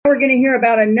going to hear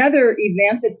about another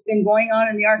event that's been going on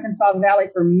in the Arkansas Valley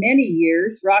for many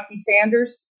years. Rocky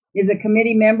Sanders is a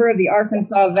committee member of the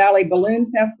Arkansas Valley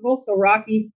Balloon Festival. So,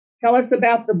 Rocky, tell us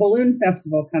about the Balloon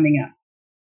Festival coming up.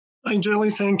 Hi,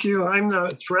 Julie. Thank you. I'm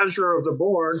the treasurer of the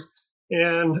board,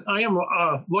 and I am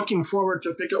looking forward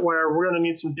to Picket Wire. We're going to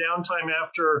need some downtime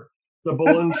after the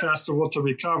Balloon Festival to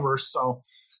recover. So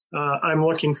I'm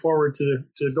looking forward to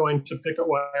going to Picket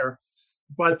Wire.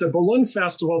 But the Balloon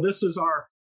Festival, this is our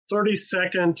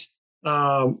 32nd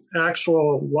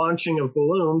actual launching of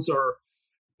balloons.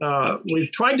 We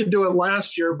tried to do it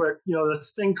last year, but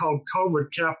this thing called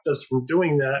COVID kept us from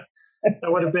doing that.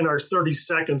 That would have been our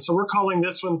 32nd. So we're calling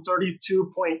this one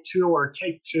 32.2 or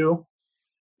Take Two.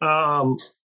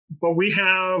 But we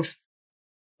have,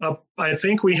 I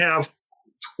think we have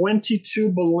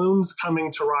 22 balloons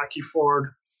coming to Rocky Ford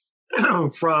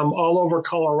from all over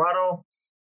Colorado,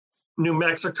 New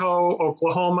Mexico,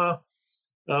 Oklahoma.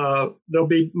 They'll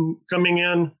be coming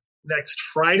in next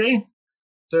Friday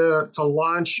to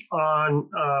launch on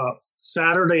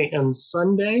Saturday and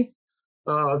Sunday.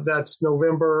 That's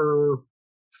November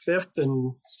 5th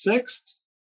and 6th.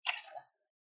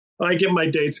 I get my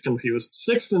dates confused.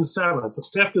 6th and 7th. The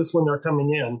 5th is when they're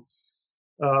coming in.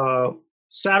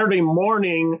 Saturday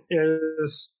morning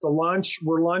is the launch.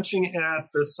 We're launching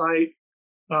at the site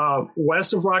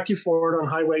west of Rocky Ford on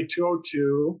Highway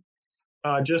 202.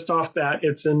 Just off that,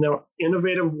 it's in the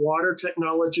Innovative Water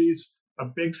Technologies, a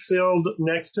big field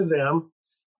next to them.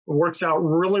 It works out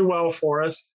really well for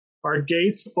us. Our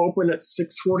gates open at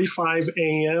 6:45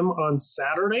 a.m. on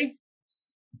Saturday.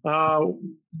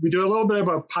 We do a little bit of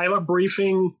a pilot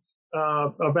briefing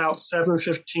about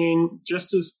 7:15,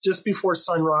 just before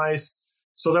sunrise,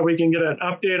 so that we can get an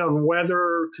update on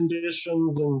weather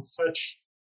conditions and such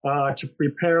to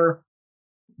prepare.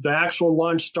 The actual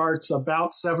launch starts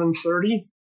about 7:30.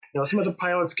 Some of the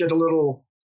pilots get a little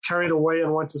carried away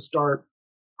and want to start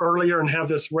earlier and have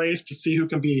this race to see who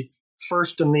can be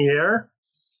first in the air.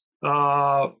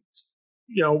 They'll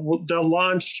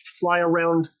launch, fly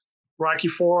around Rocky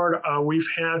Ford. We've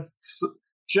had,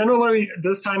 generally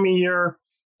this time of year,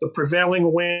 the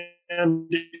prevailing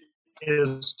wind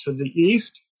is to the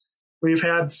east. We've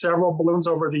had several balloons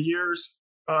over the years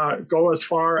go as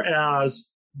far as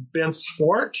Bent's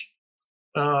Fort.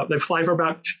 They fly for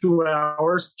about 2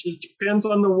 hours. Just depends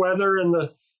on the weather and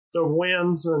the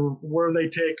winds and where they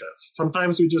take us.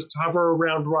 Sometimes we just hover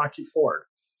around Rocky Ford.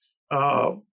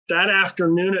 That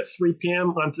afternoon at 3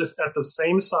 p.m. at the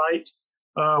same site,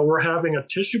 we're having a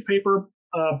tissue paper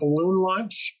balloon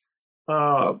launch.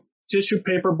 Tissue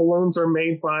paper balloons are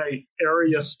made by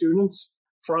area students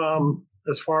from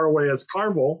as far away as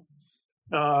Carville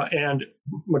and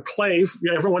McClave.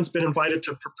 Everyone's been invited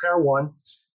to prepare one.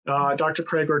 Dr.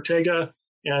 Craig Ortega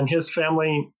and his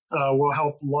family will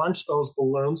help launch those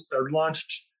balloons. They're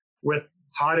launched with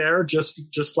hot air,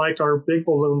 just like our big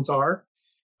balloons are.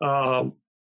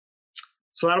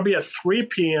 So that'll be at 3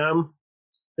 p.m.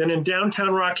 Then in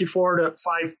downtown Rocky Ford at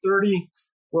 5:30,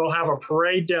 we'll have a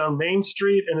parade down Main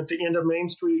Street. And at the end of Main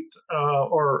Street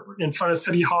or in front of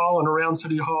City Hall and around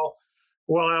City Hall,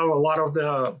 we'll have a lot of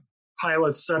the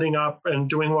pilots setting up and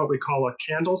doing what we call a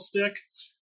candlestick.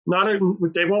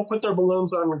 They won't put their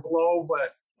balloons on the globe,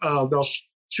 but they'll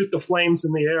shoot the flames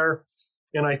in the air.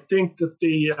 And I think that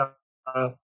the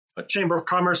Chamber of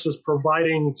Commerce is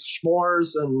providing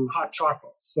s'mores and hot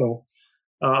chocolate. So,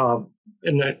 a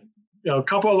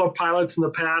couple of the pilots in the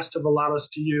past have allowed us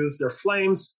to use their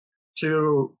flames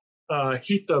to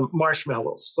heat the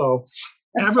marshmallows. So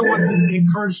everyone's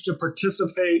encouraged to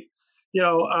participate.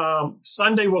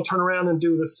 Sunday we'll turn around and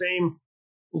do the same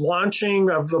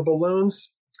launching of the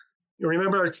balloons.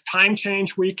 Remember, it's time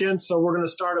change weekend, so we're going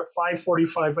to start at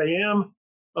 5:45 a.m.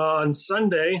 on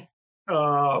Sunday.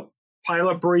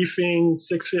 Pilot briefing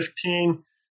 6:15,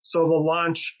 so the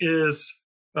launch is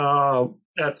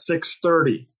at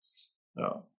 6:30.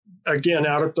 Again,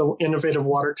 out at the Innovative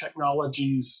Water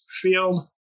Technologies field.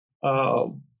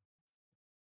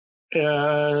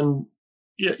 And,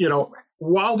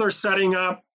 while they're setting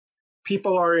up,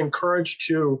 people are encouraged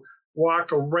to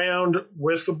walk around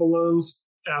with the balloons,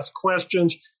 ask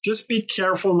questions. Just be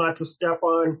careful not to step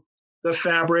on the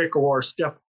fabric or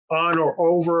step on or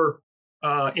over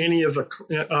any of the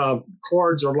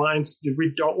cords or lines. We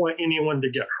don't want anyone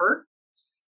to get hurt.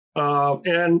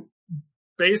 And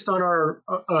based on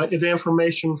the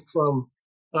information from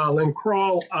Lynn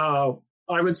Kroll,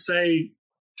 I would say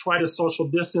try to social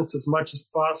distance as much as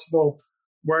possible.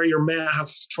 Wear your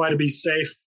masks. Try to be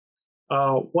safe.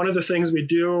 One of the things we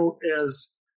do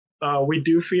is we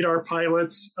do feed our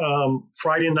pilots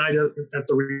Friday night at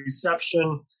the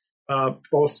reception.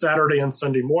 both Saturday and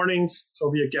Sunday mornings. So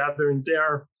there'll be a gathering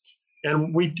there.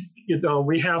 And we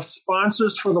have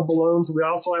sponsors for the balloons. We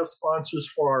also have sponsors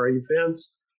for our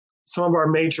events. Some of our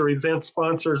major event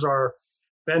sponsors are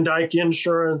Van Dyke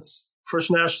Insurance,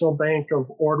 First National Bank of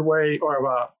Ordway,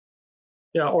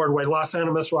 Ordway, Los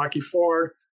Animas, Rocky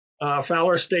Ford,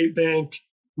 Fowler State Bank,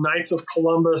 Knights of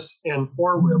Columbus, and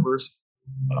Four Rivers.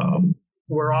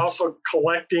 We're also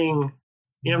collecting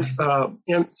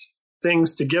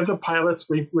things to give the pilots.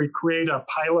 We create a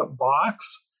pilot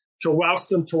box to welcome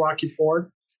them to Rocky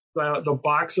Ford. The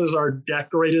boxes are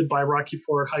decorated by Rocky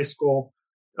Ford High School,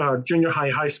 junior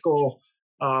high school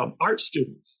art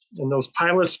students. And those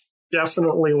pilots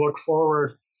definitely look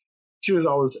forward to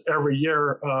those every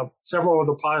year. Several of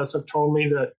the pilots have told me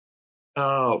that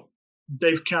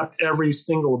they've kept every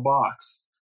single box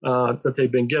that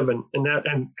they've been given. And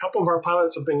a couple of our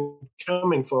pilots have been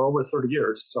coming for over 30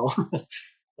 years. So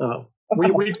we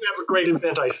do have a great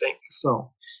event, I think.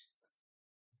 So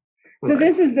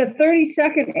this is the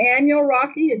 32nd annual,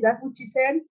 Rocky? Is that what you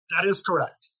said? That is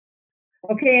correct.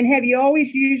 Okay, and have you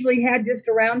always usually had just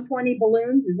around 20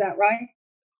 balloons? Is that right?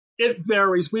 It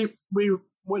varies.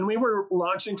 When we were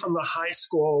launching from the high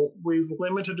school, we've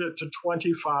limited it to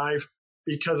 25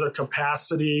 because of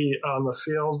capacity on the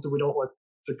field. We don't want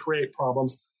to create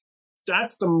problems.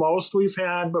 That's the most we've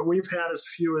had, but we've had as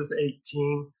few as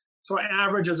 18. So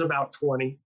average is about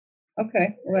 20.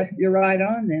 Okay, well, you're right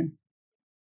on then.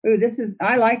 Ooh,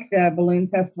 I like the balloon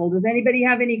festival. Does anybody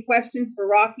have any questions for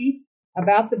Rocky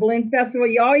about the balloon festival?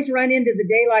 You always run into the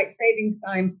daylight savings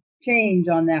time change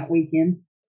on that weekend.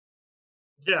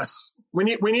 Yes, we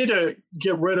need to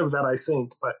get rid of that, I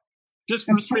think, but just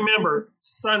remember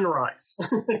sunrise.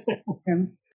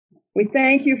 We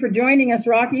thank you for joining us,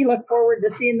 Rocky. Look forward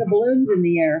to seeing the balloons in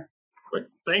the air.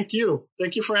 Thank you.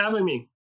 Thank you for having me.